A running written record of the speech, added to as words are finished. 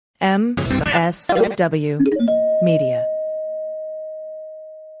MSW Media.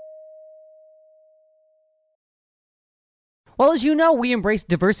 Well, as you know, we embrace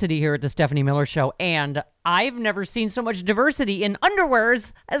diversity here at the Stephanie Miller Show, and I've never seen so much diversity in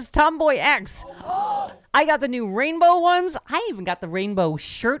underwears as Tomboy X. I got the new rainbow ones. I even got the rainbow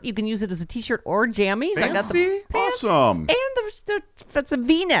shirt. You can use it as a t-shirt or jammies. Fancy? I got the pants Awesome. and it's a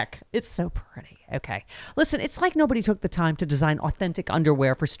V-neck. It's so pretty. Okay. Listen, it's like nobody took the time to design authentic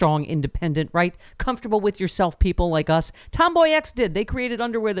underwear for strong, independent, right? Comfortable with yourself people like us. Tomboy X did. They created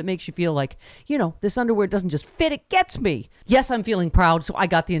underwear that makes you feel like, you know, this underwear doesn't just fit, it gets me. Yes, I'm feeling proud, so I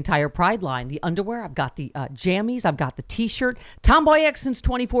got the entire Pride line. The underwear, I've got the jammies, I've got the t-shirt. Tomboy X since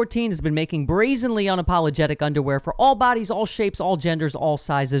 2014 has been making brazenly unapologetic underwear for all bodies, all shapes, all genders, all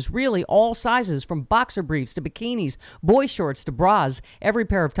sizes. Really, all sizes, from boxer briefs to bikinis, boy shorts to bras. Every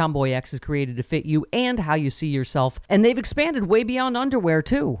pair of Tomboy X is created to fit you and how you see yourself. And they've expanded way beyond underwear,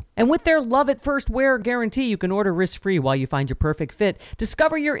 too. And with their love at first wear guarantee, you can order risk-free while you find your perfect fit.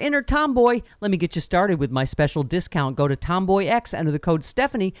 Discover your inner tomboy. Let me get you started with my special discount. Go to Tomboy X, enter the code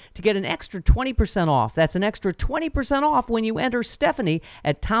Stephanie to get an extra 20% off. That's an extra 20% off when you enter Stephanie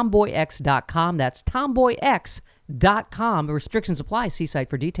at tomboyx.com. That's tomboyx.com. Restrictions apply. See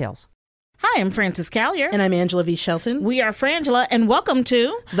site for details. Hi, I'm Frances Callier. And I'm Angela V. Shelton. We are Frangela, and welcome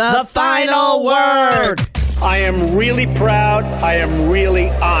to The Final Word. I am really proud. I am really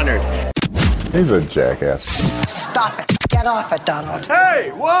honored. He's a jackass. Stop it. Get off it, Donald.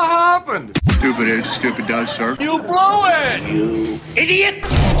 Hey, what happened? Stupid is, stupid does, sir. You blew it! You idiot!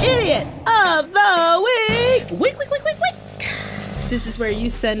 Idiot of the Week. Week. This is where you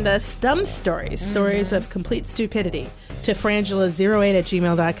send us dumb stories of complete stupidity, to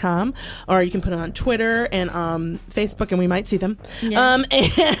frangela08@gmail.com, or you can put it on Twitter and Facebook, and we might see them. Yeah.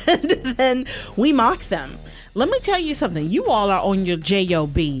 And then we mock them. Let me tell you something. You all are on your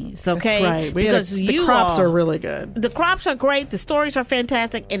JOBs, okay? That's right. Because the crops are really good. The crops are great. The stories are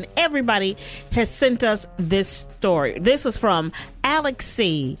fantastic. And everybody has sent us this story. This is from Alex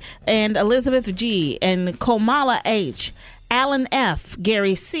C. and Elizabeth G. and Komala H., Alan F.,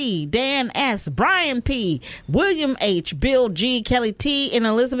 Gary C., Dan S., Brian P., William H., Bill G., Kelly T., and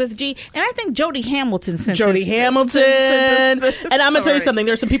Elizabeth G., and I think Jody Hamilton sent this. And I'm going to tell you something.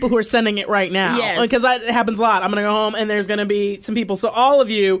 There's some people who are sending it right now. Yes. Because it happens a lot. I'm going to go home and there's going to be some people. So all of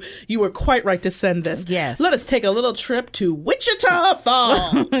you were quite right to send this. Yes. Let us take a little trip to Wichita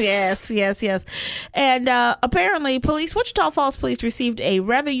Falls. Yes. And apparently, Wichita Falls Police received a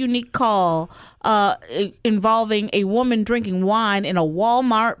rather unique call involving a woman drinking wine in a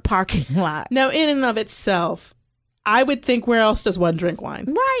Walmart parking lot. Now, in and of itself, I would think, where else does one drink wine?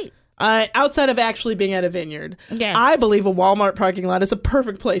 Right. Outside of actually being at a vineyard. Yes. I believe a Walmart parking lot is a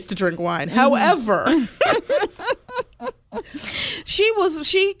perfect place to drink wine. However...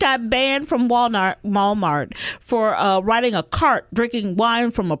 She got banned from Walmart for riding a cart drinking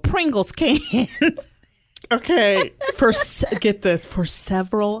wine from a Pringles can. Okay, get this, for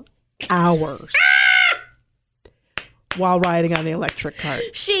several hours while riding on the electric cart.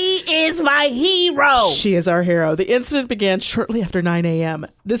 She is my hero. She is our hero. The incident began shortly after 9 a.m.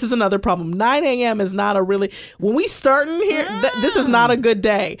 This is another problem. 9 a.m. is not when we start in here, this is not a good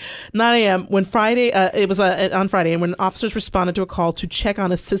day. 9 a.m. when Friday, it was on Friday, and when officers responded to a call to check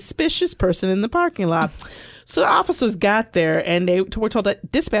on a suspicious person in the parking lot. So the officers got there, and they were told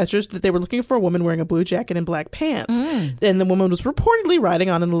that dispatchers that they were looking for a woman wearing a blue jacket and black pants. And the woman was reportedly riding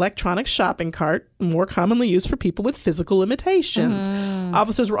on an electronic shopping cart, more commonly used for people with physical limitations.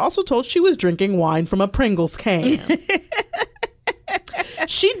 Officers were also told she was drinking wine from a Pringles can.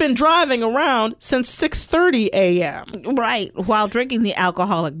 She'd been driving around since 6:30 a.m. Right, while drinking the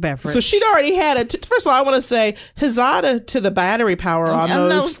alcoholic beverage. So she'd already had it. First of all, I want to say huzzah to the battery power on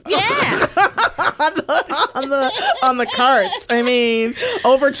those. Yeah. on the carts. I mean,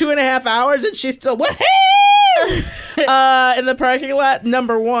 over 2.5 hours, and she's still in the parking lot.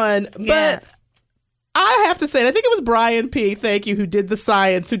 Number one, Yeah. but I have to say, and I think it was Brian P., thank you, who did the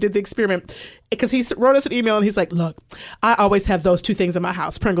science, who did the experiment, because he wrote us an email and he's like, look, I always have those two things in my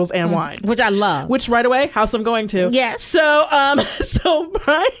house, Pringles and wine. Which I love. Which right away, house I'm going to. Yes. So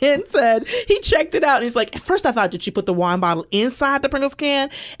Brian said he checked it out and he's like, at first I thought, did she put the wine bottle inside the Pringles can?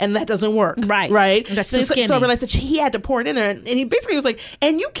 And that doesn't work. Right. That's so too skinny. So I realized that he had to pour it in there. And he basically was like,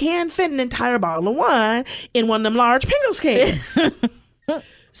 and you can fit an entire bottle of wine in one of them large Pringles cans.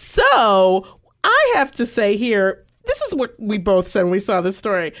 So I have to say here, this is what we both said when we saw this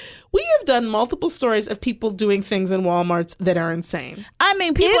story. We have done multiple stories of people doing things in Walmarts that are insane. I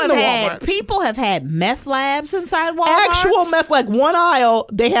mean, people have had meth labs inside Walmart. Actual meth, like one aisle,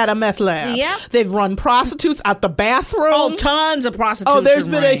 they had a meth lab. Yeah. They've run prostitutes out the bathroom. Oh, tons of prostitution. Oh, there's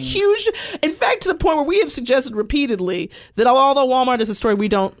been a rings. huge, in fact, to the point where we have suggested repeatedly that although Walmart is a story we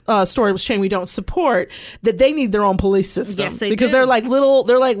don't, chain we don't support, that they need their own police system. Yes, they because do. they're like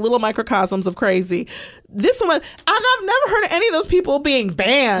little microcosms of crazy. This one, I've never heard of any of those people being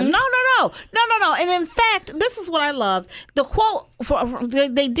banned. No. And in fact, this is what I love. The quote,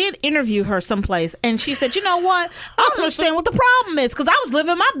 they did interview her someplace, and she said, you know what? I don't understand what the problem is, because I was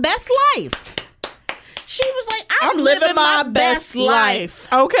living my best life. She was like, I'm living my best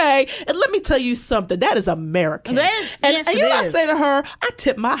life. Okay. And let me tell you something. That is American. Yes, and it you know, I is. say to her, I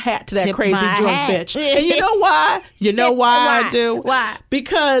tip my hat to that Tip crazy my drunk hat. bitch. And you know why? You know why I do? Why?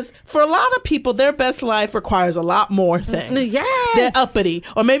 Because for a lot of people, their best life requires a lot more things. Yes. They're uppity.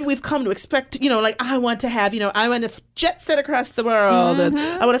 Or maybe we've come to expect, like, I want to have, I want to jet set across the world. And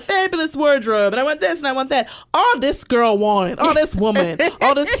I want a fabulous wardrobe. And I want this and I want that. All this girl wanted. All this woman.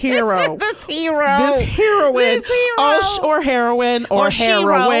 All this hero. This hero. This heroine. This hero. Or heroine. Or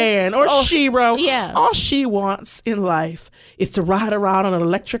heroine. Or shero. Yeah. All she wants in life is to ride around on an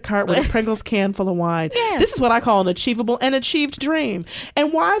electric cart with a Pringles can full of wine. Yeah. This is what I call an achievable and achieved dream.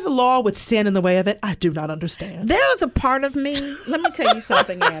 And why the law would stand in the way of it, I do not understand. There is a part of me. Let me tell you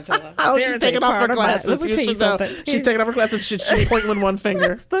something, Angela. Oh, There she's is taking a off her part of my- glasses. Let me You tell you should know. something. She's taking off her glasses. She's pointing with one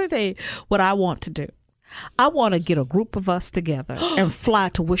finger. Let me tell you what I want to do. I want to get a group of us together and fly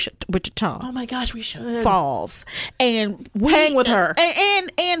to Wichita. Oh my gosh, we should. Falls and Hang with her.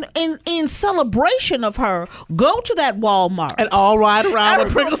 and in celebration of her, go to that Walmart And all ride around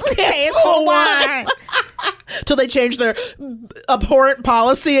with Pringles cans full of wine. Till they change their abhorrent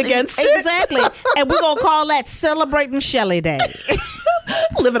policy against it. Exactly. And we're gonna call that Celebrating Shelley Day.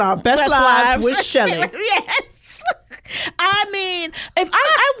 Living our best lives with Shelley. Yes. I mean, if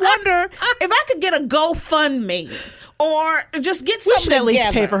I wonder if I could get a GoFundMe or just get We something should at least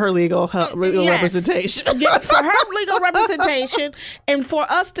together. pay for her legal Yes. representation. For her legal representation and for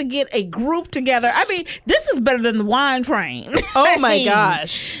us to get a group together. I mean, this is better than the wine train. Oh I my mean,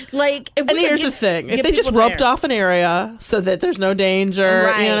 gosh. Like, if And we could here's get- the thing. If get they just people roped there. off an area so that there's no danger,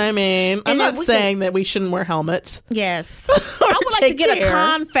 Right. you know what I mean? I'm And not then we saying that we shouldn't wear helmets. Yes. I would like to Take get care. a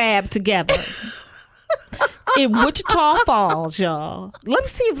confab together. In Wichita Falls, y'all.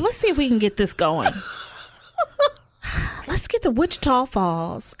 Let's see if we can get this going. Let's get to Wichita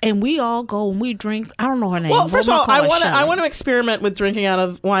Falls and we all go and we drink. I don't know her name. Well, first of all, I want to to experiment with drinking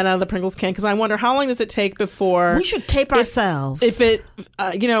wine out of the Pringles can because I wonder how long does it take before We should tape ourselves. If it,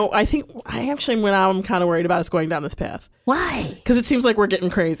 I think when I'm kind of worried about us going down this path Why? because it seems like we're getting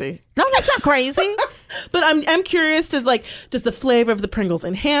crazy. No, that's not crazy. But I'm curious to does the flavor of the Pringles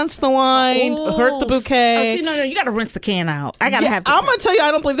enhance the wine, hurt the bouquet? Oh, no, you got to rinse the can out. I got to Yeah, have to. I'm gonna tell you,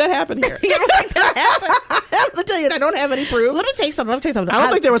 I don't believe that happened here. You don't think that happened? I'm gonna tell you, I don't have any proof. Let me tell you something. I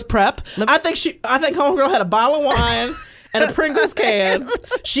don't think there was prep. I think homegirl had a bottle of wine and a Pringles can.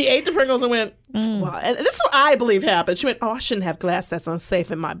 She ate the Pringles and went, well, and this is what I believe happened. She went, I shouldn't have glass that's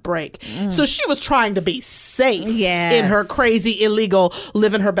unsafe in my break. So she was trying to be safe Yes. in her crazy, illegal,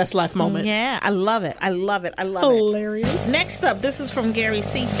 living her best life moment. Yeah, I love it. I love it. Hilarious. Next up, this is from Gary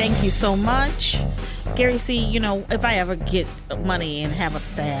C. Thank you so much. Gary C., if I ever get money and have a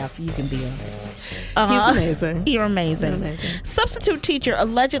staff, you can be on it. He's amazing. You're amazing. Substitute teacher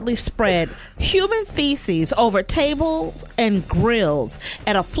allegedly spread human feces over tables and grills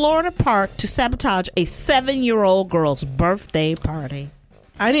at a Florida park to sabotage a 7-year-old girl's birthday party.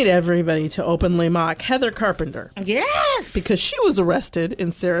 I need everybody to openly mock Heather Carpenter. Yes. Because she was arrested in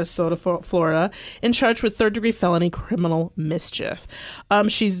Sarasota, Florida, and charged with third-degree felony criminal mischief.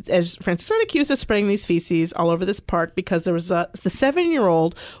 She's, as Francis said, accused of spreading these feces all over this park because there was the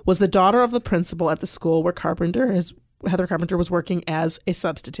 7-year-old was the daughter of the principal at the school where Heather Carpenter was working as a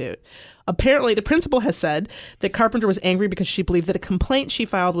substitute. Apparently, the principal has said that Carpenter was angry because she believed that a complaint she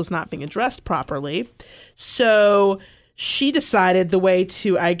filed was not being addressed properly. So she decided the way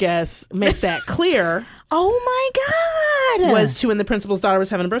to, I guess, make that clear Oh my God. was to when the principal's daughter was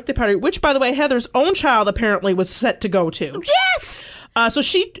having a birthday party, which, by the way, Heather's own child apparently was set to go to. Yes. So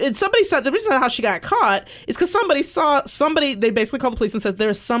somebody said the reason how she got caught is because they basically called the police and said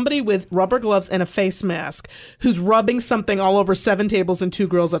there's somebody with rubber gloves and a face mask who's rubbing something all over 7 tables and 2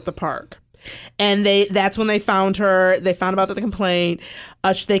 girls at the park. And that's when they found her. They found about the complaint.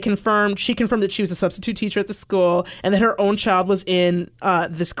 She confirmed that she was a substitute teacher at the school and that her own child was in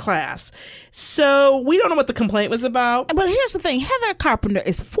this class. So we don't know what the complaint was about. But here's the thing. Heather Carpenter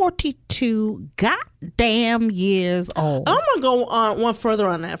is 42 goddamn years old. I'm gonna go on one further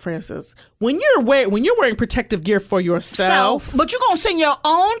on that, Francis. When you're wearing protective gear for yourself, But you're going to send your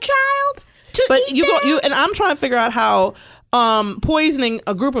own child to eat that? And I'm trying to figure out how poisoning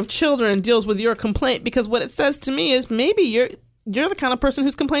a group of children deals with your complaint, because what it says to me is maybe you're the kind of person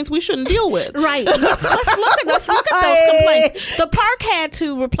whose complaints we shouldn't deal with. Right. Let's look at those complaints. The park had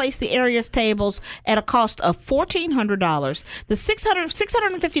to replace the area's tables at a cost of $1,400. The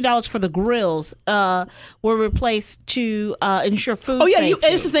 $650 for the grills were replaced to ensure food safety.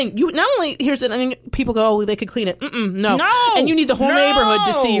 Here's the thing. You not only people go, oh, they could clean it. No, and you need the whole neighborhood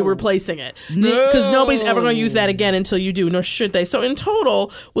to see you replacing it, because nobody's ever going to use that again until you do, nor should they. So in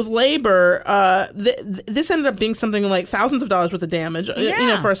total, with labor, this ended up being something like thousands of dollars worth of damage,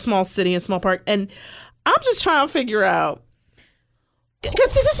 for a small city and small park. And I'm just trying to figure out,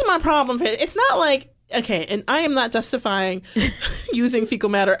 because this is my problem. It's not like, okay, and I am not justifying using fecal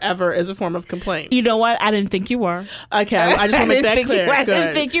matter ever as a form of complaint. You know what? I didn't think you were. Okay, I just want to make that clear. I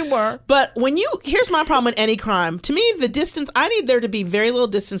didn't think you were. But here's my problem with any crime. To me, the distance, I need there to be very little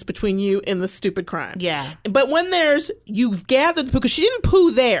distance between you and the stupid crime. Yeah. But when you've gathered poo, because she didn't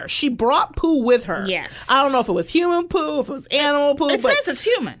poo there. She brought poo with her. Yes. I don't know if it was human poo, if it was animal poo. It says it's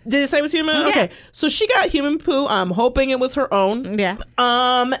human. Did it say it was human? Yeah. Okay. So she got human poo. I'm hoping it was her own. Yeah.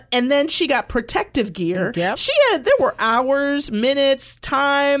 And then she got protective gear. Yep. There were hours, minutes,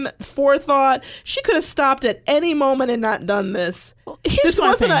 time, forethought. She could have stopped at any moment and not done this. This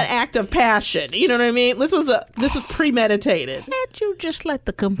wasn't an act of passion. You know what I mean? This was premeditated. Had you just let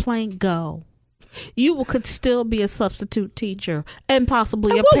the complaint go, you could still be a substitute teacher and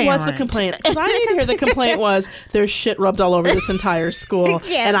possibly a parent. What was the complaint? Because I need to hear the complaint was there's shit rubbed all over this entire school,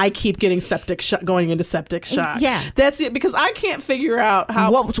 and I keep getting going into septic shock. Yeah, that's it. Because I can't figure out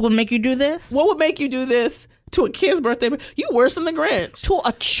what would make you do this. What would make you do this to a kid's birthday? You worse than the Grinch. To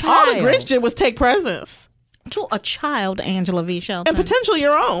a child. All the Grinch did was take presents. To a child, Angela V. Shelton. And potentially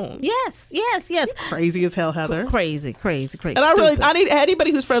your own. Yes. Crazy as hell, Heather. Crazy. And I need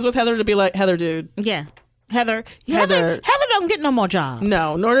anybody who's friends with Heather to be like, Heather, dude. Yeah. Heather don't get no more jobs.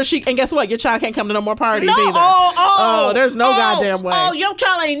 No, nor does she. And guess what? Your child can't come to no more parties either. There's no goddamn way. Oh, your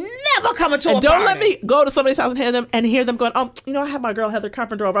child ain't never coming to a party. Don't let me go to somebody's house and hear them going, I had my girl Heather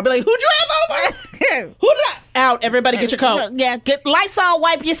Carpenter over. I'll be like, who'd you have over? Who did I? Out, everybody get your coat. Yeah, get Lysol,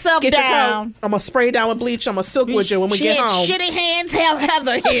 wipe yourself down. Your coat. I'm going to spray down with bleach. I'm going to silk with you when we get home. Shitty hands, have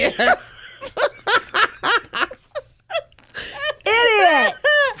Heather here. Idiot.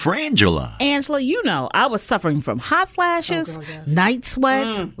 Frangela. Angela, I was suffering from hot flashes, night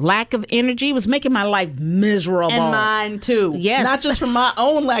sweats, lack of energy. It was making my life miserable. And mine too. Yes. Not just from my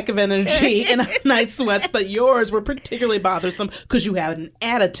own lack of energy and night sweats, but yours were particularly bothersome because you had an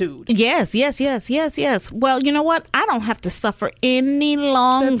attitude. Yes. Well, you know what? I don't have to suffer any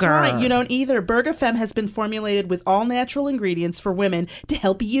longer. That's right. You don't either. BurgerFemme has been formulated with all natural ingredients for women to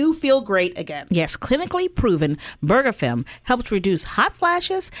help you feel great again. Yes, clinically proven, BurgerFemme helps reduce hot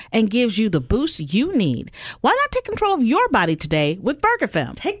flashes and gives you the boost you need. Why not take control of your body today with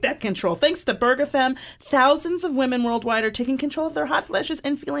BurgerFemme? Take that control. Thanks to BurgerFemme, thousands of women worldwide are taking control of their hot flashes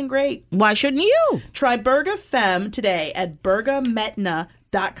and feeling great. Why shouldn't you? Try BurgerFemme today at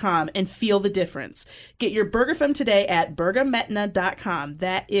BurgerMetna.com and feel the difference. Get your BurgerFemme today at BurgerMetna.com.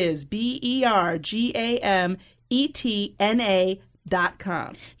 That is BurgerMetna.com.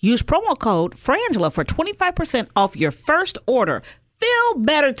 Use promo code Frangela for 25% off your first order. Feel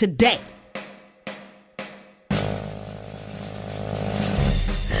better today.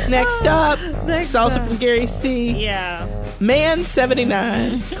 Next up, salsa from Gary C. Yeah. Man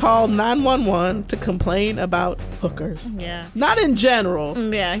 79 called 911 to complain about hookers. Yeah. Not in general.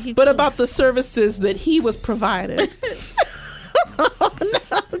 Yeah. But about the services that he was provided.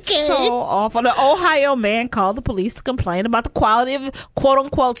 So awful. The Ohio man called the police to complain about the quality of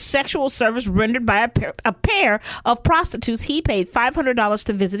quote-unquote sexual service rendered by a pair of prostitutes he paid $500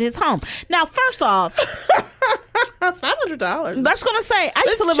 to visit his home. Now, first off, $500. That's going to say, I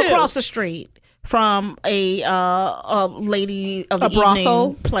used to live across the street from a lady of the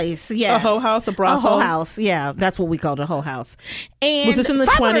brothel place. Yes. A hoe house, a brothel. A hoe house. Yeah, that's what we called a hoe house. And was this in the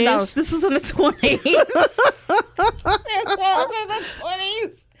 20s? This was in the 20s. It was in the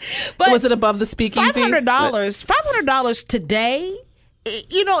 20s. But was it above the speakeasy? $500 today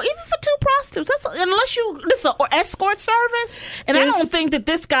even for two prostitutes, unless this is an escort service, and I don't think that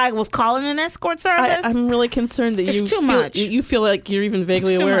this guy was calling an escort service. I'm really concerned that It's too much. You feel like you're even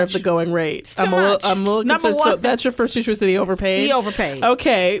vaguely aware of the going rate. I'm a little Number concerned. one. So that's your first issue, is that he overpaid? He overpaid.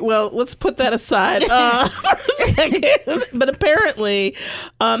 Okay, well, let's put that aside for a second. But apparently,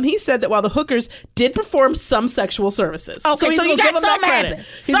 he said that while the hookers did perform some sexual services. Okay, he's so you gonna give got them that something credit. happened.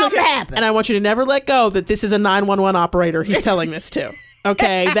 He's Something gonna- happened. And I want you to never let go that this is a 911 operator he's telling this to.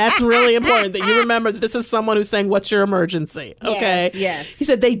 Okay, that's really important that you remember that this is someone who's saying, "What's your emergency?" Okay, yes. He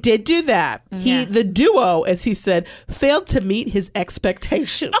said they did do that. Yeah. The duo, as he said, failed to meet his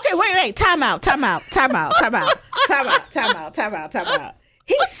expectations. Okay, wait. Time out.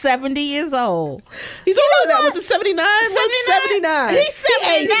 He's 70 years old. He's older than that. Was it 79? 79. He's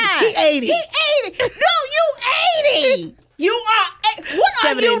 79. He 80. He 80. No, you 80. You are. What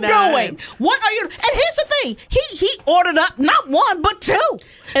 79. are you doing? What are you? And here's the thing. He ordered up not one but two.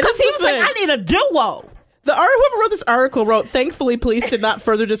 Because he was like, I need a duo. Whoever wrote this article wrote, "Thankfully, police did not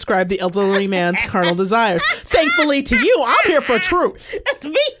further describe the elderly man's carnal desires." Thankfully to you, I'm here for truth.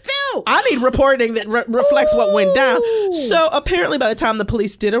 Me too. I need reporting that reflects what went down. So apparently, by the time the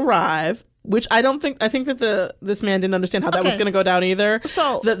police did arrive, which I think that this man didn't understand how that was going to go down either.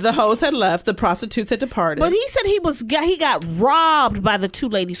 So the hoes had left, the prostitutes had departed. But he said he got robbed by the two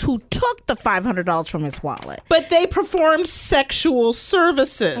ladies who took the $500 from his wallet. But they performed sexual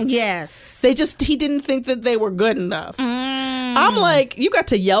services. Yes. He didn't think that they were good enough. I'm like, you got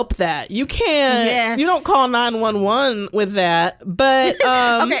to Yelp that. You can't. Yes. You don't call 911 with that. But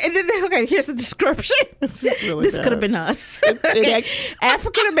okay. Here's the description. really This bad. could have been us. Okay.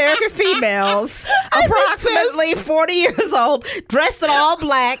 African American females, approximately 40 years old, dressed in all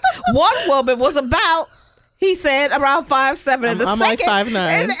black. One woman was about, he said, around 5'7". And I'm like 5'9".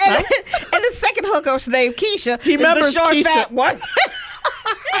 And the second hooker was named Keisha. He remembers the short, Keisha. fat one.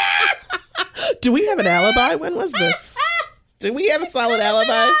 Do we have an alibi? When was this? Do we have a solid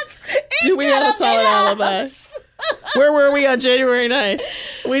alibi? Do we have a solid alibi? Where were we on January 9th?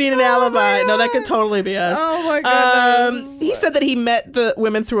 We need an alibi. No, that could totally be us. Oh, my goodness. He said that he met the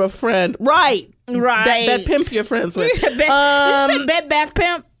women through a friend. Right. That pimp you're friends with. Did you say Bed Bath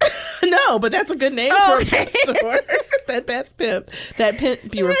Pimp? No, but that's a good name for a pimp store. Bed Bath Pimp. That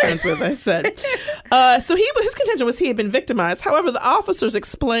pimp you were friends with, I said. So his contention was he had been victimized. However, the officers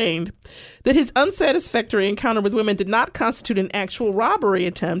explained that his unsatisfactory encounter with women did not constitute an actual robbery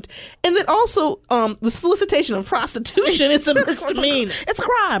attempt, and that also the solicitation of prostitution is a misdemeanor. It's a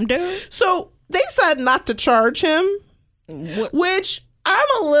crime, dude. So they decided not to charge him, which I'm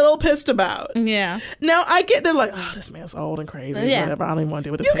a little pissed about. Yeah. Now, I get they're like, oh, this man's old and crazy. Yeah. Whatever. I don't even want to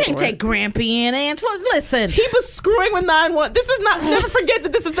deal with this You can't paperwork. take Grampy in, Angela. Listen. He was screwing with 911. This is not, never forget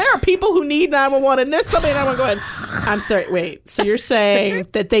that there are people who need 911, and there's somebody 911 going, I'm sorry, wait. So you're saying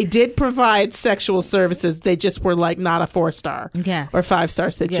that they did provide sexual services, they just were like not a 4-star Yes. or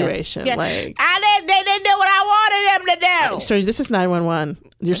 5-star situation. Yeah. Like, They didn't do what I wanted them to do. sorry, this is 911.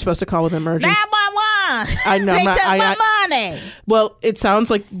 You're supposed to call with an emergency. 911. I know, They I'm not- took I- my money. Well, it sounds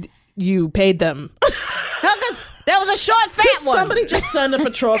like you paid them. That was a short, fat Could one. somebody just send a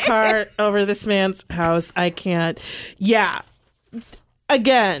patrol car over this man's house? I can't. Yeah.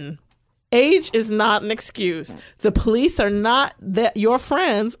 Again, age is not an excuse. The police are not your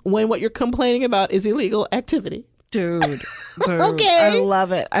friends when what you're complaining about is illegal activity. Dude. Okay. I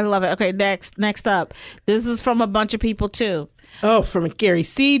love it. Okay, next up. This is from a bunch of people too. Oh, from Gary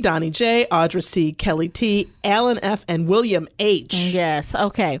C., Donnie J., Audra C., Kelly T., Alan F., and William H. Yes.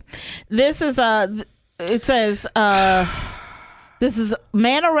 Okay. This is it says this is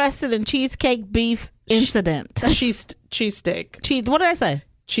man arrested in cheesecake beef incident. Cheesesteak. What did I say?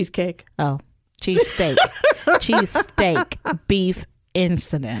 Cheesecake. Oh, cheesesteak. Cheesesteak beef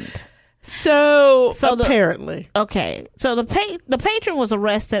incident. So the- apparently. Okay, so the patron was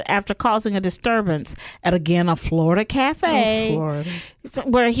arrested after causing a disturbance at a Florida cafe, Florida.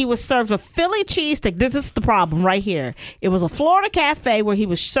 where he was served a Philly cheesesteak. This is the problem right here. It was a Florida cafe where he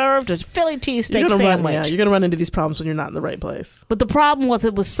was served a Philly cheesesteak sandwich. You're gonna run into these problems when you're not in the right place. But the problem was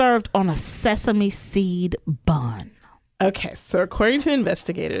it was served on a sesame seed bun. Okay, so according to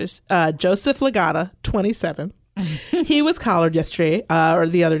investigators, Joseph Lagata, 27, he was collared yesterday or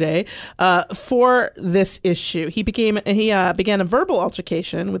the other day for this issue. He began a verbal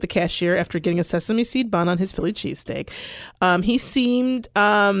altercation with the cashier after getting a sesame seed bun on his Philly cheesesteak. He seemed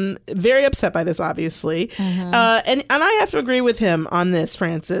very upset by this, obviously, and I have to agree with him on this,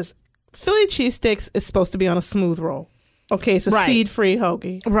 Francis. Philly cheesesteaks is supposed to be on a smooth roll. Okay, it's a seed-free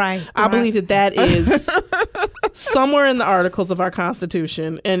hoagie. Right. I believe that is somewhere in the articles of our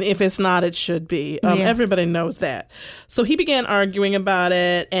Constitution, and if it's not, it should be. Everybody knows that. So he began arguing about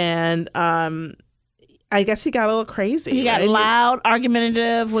it, and I guess he got a little crazy. He got loud,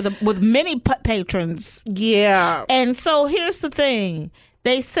 argumentative with many patrons. Yeah. And so here's the thing.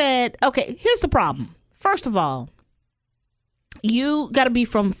 They said, okay, here's the problem. First of all, you got to be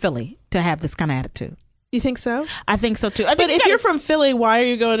from Philly to have this kind of attitude. You think so? I think so too. But if you're from Philly, why are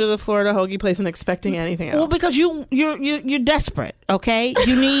you going to the Florida hoagie place and expecting anything else? Well, because you're desperate. Okay,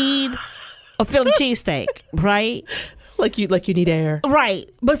 you need a Philly cheesesteak, right? Like you need air, right?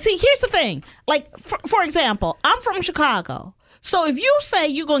 But see, here's the thing. Like for example, I'm from Chicago. So if you say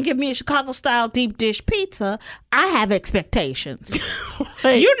you're going to give me a Chicago-style deep dish pizza, I have expectations.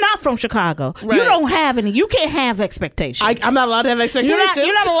 Right. You're not from Chicago. Right. You don't have any. You can't have expectations. I'm not allowed to have expectations.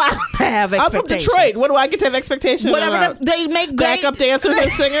 You're not allowed to have I'm expectations. from Detroit. What do I get to have expectations? Whatever they make great. Backup dancers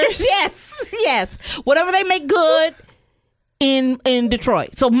and singers? Yes. Whatever they make good in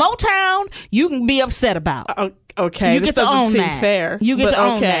Detroit. So Motown, you can be upset about. Okay, You this get to doesn't own seem that. fair. You get but to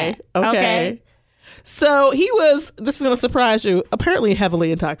own okay, that. Okay. So this is going to surprise you, apparently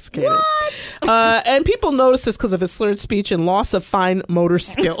heavily intoxicated. What? And people notice this because of his slurred speech and loss of fine motor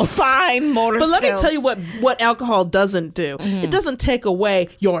skills. Fine motor But skills. let me tell you what alcohol doesn't do. It doesn't take away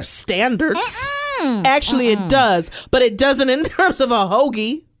your standards. Actually, it does. But it doesn't in terms of a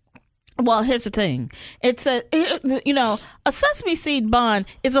hoagie. Well, here's the thing. It's a sesame seed bun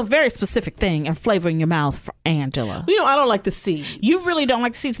is a very specific thing and flavor in your mouth for Angela. I don't like the seeds. You really don't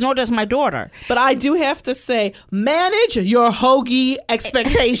like seeds, nor does my daughter. But I do have to say, manage your hoagie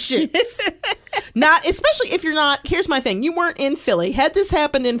expectations. Not, especially if you're not, here's my thing. You weren't in Philly. Had this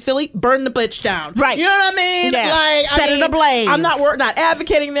happened in Philly, burn the bitch down. Right. You know what I mean? Yeah. Set it ablaze. I'm not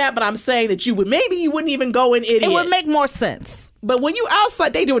advocating that, but I'm saying that you wouldn't even go in idiot. It would make more sense. But when you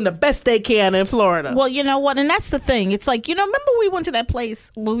outside, they doing the best they can in Florida. Well, you know what? And that's the thing. It's like, remember we went to that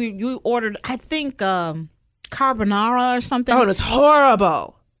place where you ordered, I think, carbonara or something? Oh, it was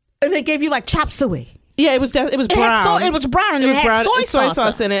horrible. And they gave you like chop suey. Yeah, it was brown. It was brown and it had brown. soy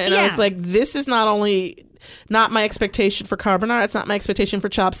sauce in it. And I Yeah. was like, this is not only not my expectation for carbonara, it's not my expectation for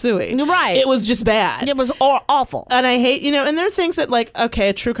chop suey. Right. It was just bad. It was awful. And I hate, and there are things that okay,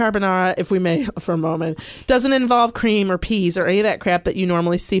 a true carbonara, if we may for a moment, doesn't involve cream or peas or any of that crap that you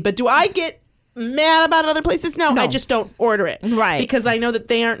normally see. But do I get mad about other places? No, I just don't order it. Right. Because I know that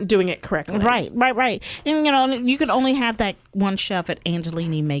they aren't doing it correctly. Right. And, you can only have that one chef at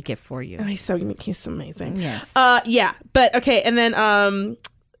Angelini make it for you. Oh, he's amazing. Yes. Yeah. But, okay, and then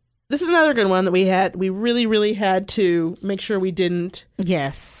this is another good one that we had. We really, really had to make sure we didn't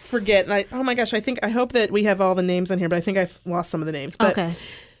forget. And I hope that we have all the names on here, but I think I've lost some of the names. But, okay.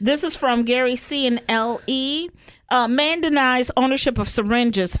 This is from Gary C. and L.E. Man denies ownership of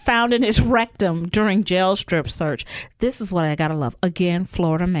syringes found in his rectum during jail strip search. This is what I gotta love. Again,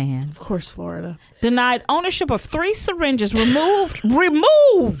 Florida man. Of course, Florida. Denied ownership of 3 syringes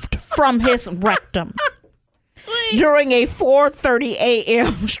removed from his rectum during a 4:30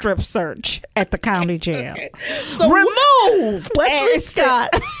 a.m. strip search at the county jail. Okay. So removed. Wesley Scott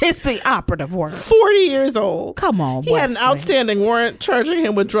is the operative word. 40 years old. Come on, He had an outstanding warrant charging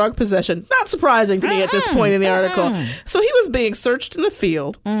him with drug possession. Not surprising to me at this point in the article. So he was being searched in the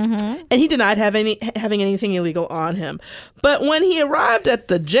field, and he denied having anything illegal on him. But when he arrived at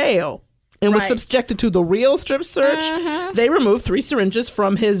the jail and was subjected to the real strip search, they removed 3 syringes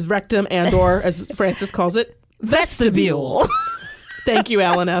from his rectum or, as Francis calls it, vestibule. Thank you,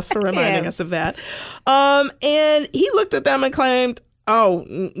 Alan F., for reminding us of that. And he looked at them and claimed, "Oh,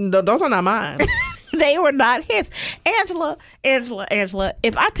 no, those are not mine." They were not his. Angela,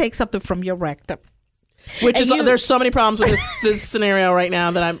 if I take something from your rectum, there's so many problems with this scenario right now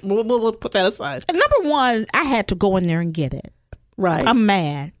that we'll put that aside. Number one, I had to go in there and get it. Right. I'm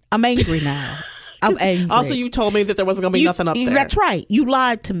mad. I'm angry now. I'm angry. Also, you told me that there wasn't going to be nothing up there. That's right. You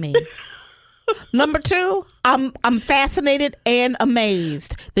lied to me. Number 2, I'm fascinated and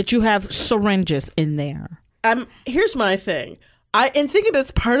amazed that you have syringes in there. Here's my thing. And thinking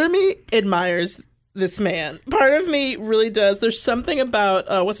this, part of me admires this man. Part of me really does. There's something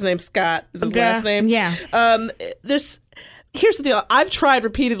about what's his name? Scott is his last name. Yeah. Here's the deal. I've tried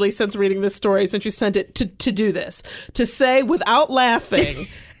repeatedly since reading this story, since you sent it, to do this, to say without laughing.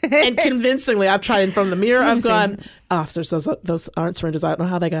 And convincingly, I've tried in front of the mirror. I've gone, officers, those aren't syringes. I don't know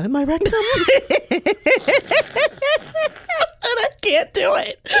how they got in my rectum. I can't do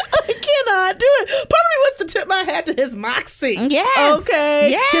it. I cannot do it. Part of me wants to tip my hat to his moxie. Yes.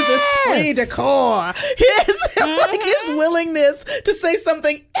 Okay. Yes. His esprit de corps. His willingness to say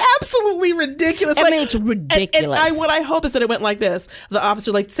something absolutely ridiculous. I mean, it's ridiculous. And what I hope is that it went like this. The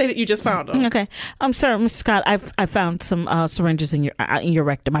officer, say that you just found him. Okay. Sir, Mr. Scott, I found some syringes in your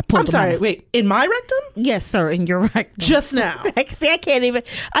rectum. I pulled I'm them sorry. out. Wait, in my rectum? Yes, sir, in your rectum. Just now. See, I can't even.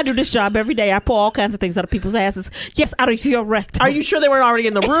 I do this job every day. I pull all kinds of things out of people's asses. Yes, out of your rectum. Are you sure they weren't already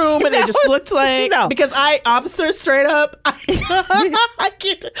in the room and they just looked like? No. Because officers straight up, I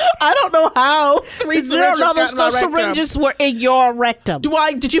can't. I don't know how three syringes got in my rectum. Syringes were in your rectum.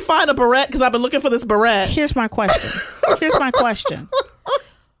 Did you find a barrette? Because I've been looking for this barrette. Here's my question.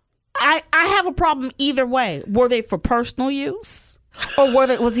 I have a problem either way. Were they for personal use? Or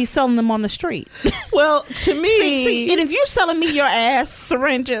was he selling them on the street? Well, to me... See, and if you're selling me your ass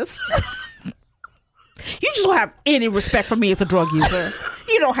syringes... You just don't have any respect for me as a drug user.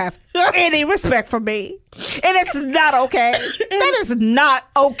 You don't have any respect for me. And it's not okay. That is not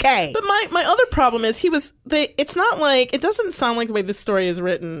okay. But my other problem is it's not like, it doesn't sound like the way this story is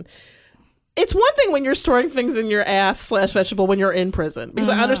written. It's one thing when you're storing things in your ass / vegetable when you're in prison. Because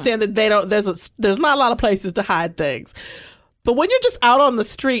I understand that there's not a lot of places to hide things. But when you're just out on the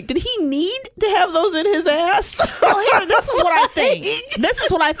street, did he need to have those in his ass? Well, this is what I think happened. This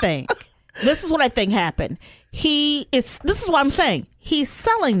is what I'm saying. He's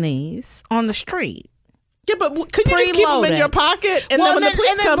selling these on the street. Yeah, but could you just keep them in your pocket? And then when the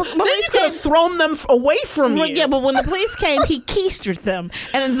police come, then you could have thrown them away from you. Yeah, but when the police came, he keistered them.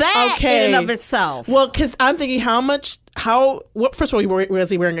 And that in and of itself. Well, because I'm thinking first of all, was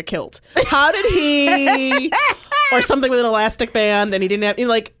he wearing a kilt? How did he... Or something with an elastic band, and he didn't have,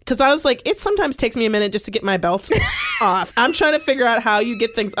 because I was like, it sometimes takes me a minute just to get my belt off. I'm trying to figure out how you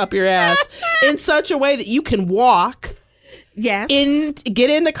get things up your ass in such a way that you can walk. Yes. Get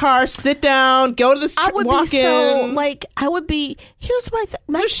in the car, sit down, go to the street, walk in. Here's my thing.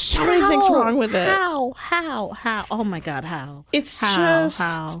 There's so many things wrong with it. How? Oh my God, how? It's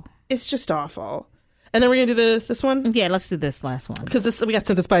just awful. And then we're gonna do this one. Yeah, let's do this last one because we got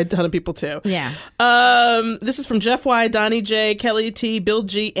sent this by a ton of people too. Yeah. This is from Jeff Y, Donnie J, Kelly T, Bill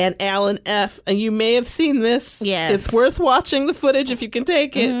G, and Alan F. And you may have seen this. Yes. It's worth watching the footage if you can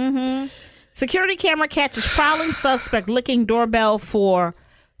take it. Mm-hmm. Security camera catches prowling suspect licking doorbell for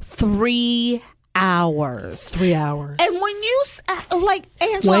 3 hours. 3 hours. And when you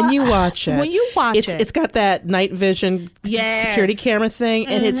Angela, when you watch it, it's got that night vision security camera thing,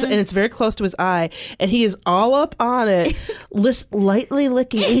 and it's very close to his eye, and he is all up on it, lightly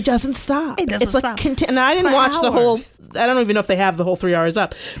licking. And he doesn't stop. It's like and I didn't watch the whole. I don't even know if they have the whole 3 hours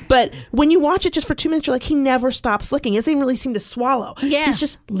up, but when you watch it just for 2 minutes, you're like, he never stops licking. He doesn't even really seem to swallow. Yeah, he's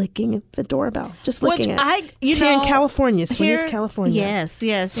just licking the doorbell, just licking it. Here in California, Swingers, California.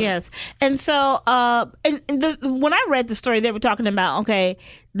 Yes. And so, when I read the story, they were talking about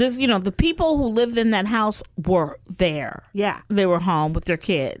the people who lived in that house were there. Yeah, they were home with their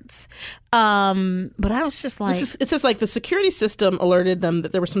kids. But I was just like, it's just like the security system alerted them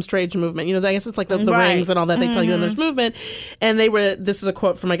that there was some strange movement. I guess it's like the rings and all that. They tell you when there's movement, and this is a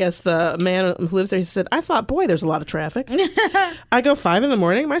quote from, I guess, the man who lives there. He said, "I thought, boy, there's a lot of traffic. I go 5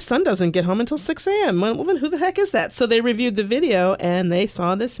 a.m. My son doesn't get home until 6 a.m. Well, then who the heck is that?" So they reviewed the video and they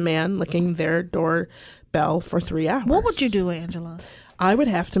saw this man licking their doorbell for 3 hours. What would you do, Angela? I would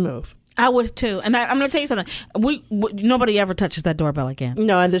have to move. I would too, and I'm going to tell you something. Nobody ever touches that doorbell again.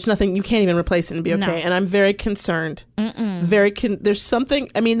 No, and there's nothing. You can't even replace it and be okay. No. And I'm very concerned. There's something.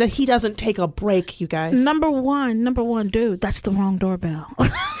 I mean, that he doesn't take a break. You guys. Number one, dude. That's the wrong doorbell.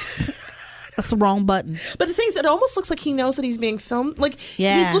 That's the wrong button. But the thing is, it almost looks like he knows that he's being filmed.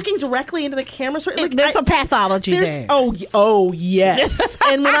 He's looking directly into the camera. There's a pathology there. Oh yes.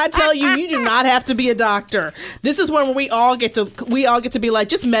 And when I tell you, you do not have to be a doctor. This is when we all get to be like,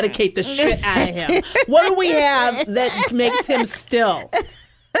 just medicate the shit out of him. What do we have that makes him still?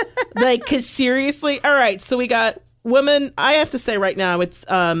 Because seriously, all right. So we got women. I have to say right now, it's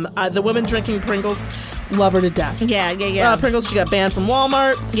the woman drinking Pringles. Love her to death. Yeah. Pringles, she got banned from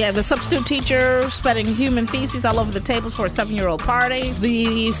Walmart. Yeah, the substitute teacher spreading human feces all over the tables for a 7-year-old party.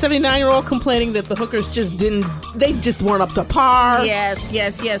 The 79-year-old complaining that the hookers just weren't up to par.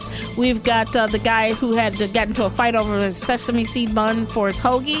 Yes. We've got the guy who had gotten into a fight over a sesame seed bun for his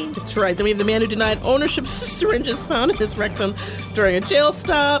hoagie. That's right. Then we have the man who denied ownership of syringes found in his rectum during a jail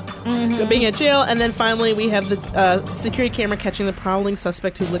stop, being at jail. And then finally, we have the security camera catching the prowling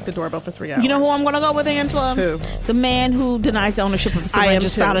suspect who licked the doorbell for 3 hours. You know who I'm going to go with, Angela? Who? The man who denies the ownership of the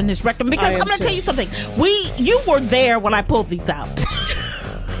syringes found in his rectum. Because I'm going to tell you something. You were there when I pulled these out.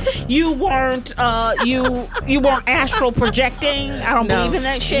 You weren't you weren't astral projecting. I don't believe in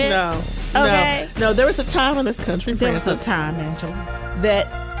that shit. No. Okay. No, there was a time in this country, There was Francis, a time, Angela. that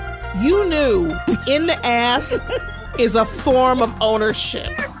you knew in the ass is a form of ownership.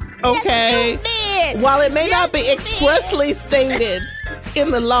 Okay? While it may not be expressly stated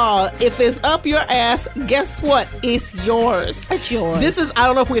in the law, if it's up your ass, guess what? It's yours. It's yours. This is, I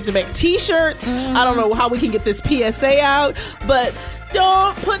don't know if we have to make t-shirts. I don't know how we can get this PSA out, but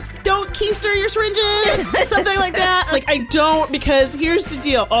don't keister your syringes, something like that. Like, I don't, because here's the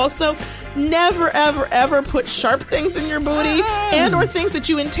deal. Also, never, ever, ever put sharp things in your booty and or things that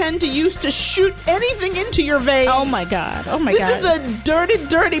you intend to use to shoot anything into your veins. Oh my God. Oh my This God. is a dirty,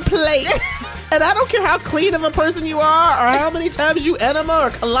 dirty place. And I don't care how clean of a person you are or how many times you enema or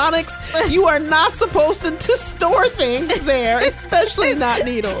colonics, you are not supposed to store things there, especially not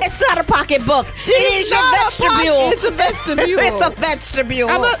needles. It's not a pocketbook. It is your not a vestibule. pocket, it's a vestibule. It's a vestibule.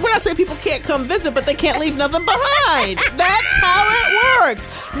 We're not saying people can't come visit, but they can't leave nothing behind. That's how it works.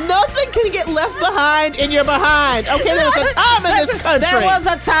 Nothing can get left behind in your behind. Okay, there was a time in this country. There was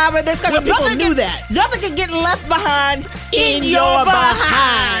a time in this country. when people knew that. Nothing can get left behind in your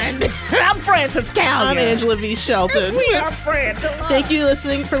behind. I'm Francis Callion. I'm Angela V. Shelton. We are friends. Thank you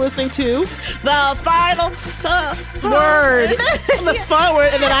for listening to The final word, the fun word,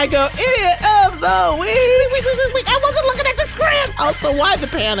 and then I go, idiot of the week. I wasn't looking at the script. Also, why the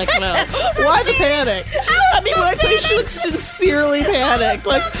panic, Mel? Why the panic? I mean, when I tell you she looks sincerely panicked,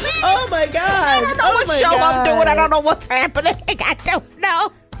 like, oh my God. I don't know what show I'm doing. I don't know what's happening. I don't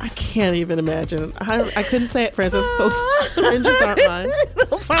know. I can't even imagine. I couldn't say it, Francis. Those syringes aren't mine.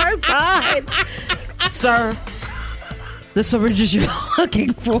 Those aren't mine. Sir, the syringes you're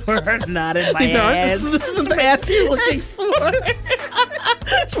looking for are not in my These aren't. hands. This isn't the ass you're looking for.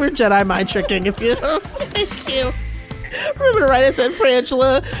 We're Jedi mind tricking. If you thank you. Remember to write us at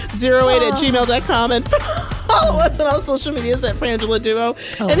frangela08@gmail.com and follow us on all social medias at Frangela Duo.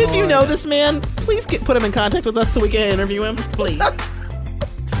 And if you know this man, please put him in contact with us so we can interview him. Please.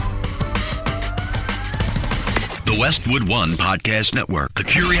 The Westwood One Podcast Network, the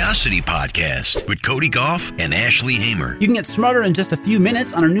Curiosity Podcast with Cody Goff and Ashley Hamer. You can get smarter in just a few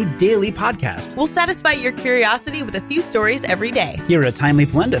minutes on our new daily podcast. We'll satisfy your curiosity with a few stories every day. Hear a timely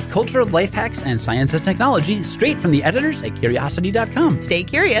blend of culture, life hacks, and science and technology straight from the editors at Curiosity.com. Stay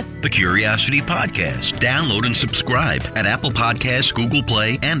curious. The Curiosity Podcast. Download and subscribe at Apple Podcasts, Google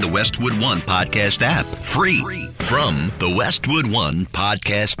Play, and the Westwood One Podcast app. Free from the Westwood One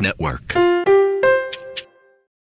Podcast Network.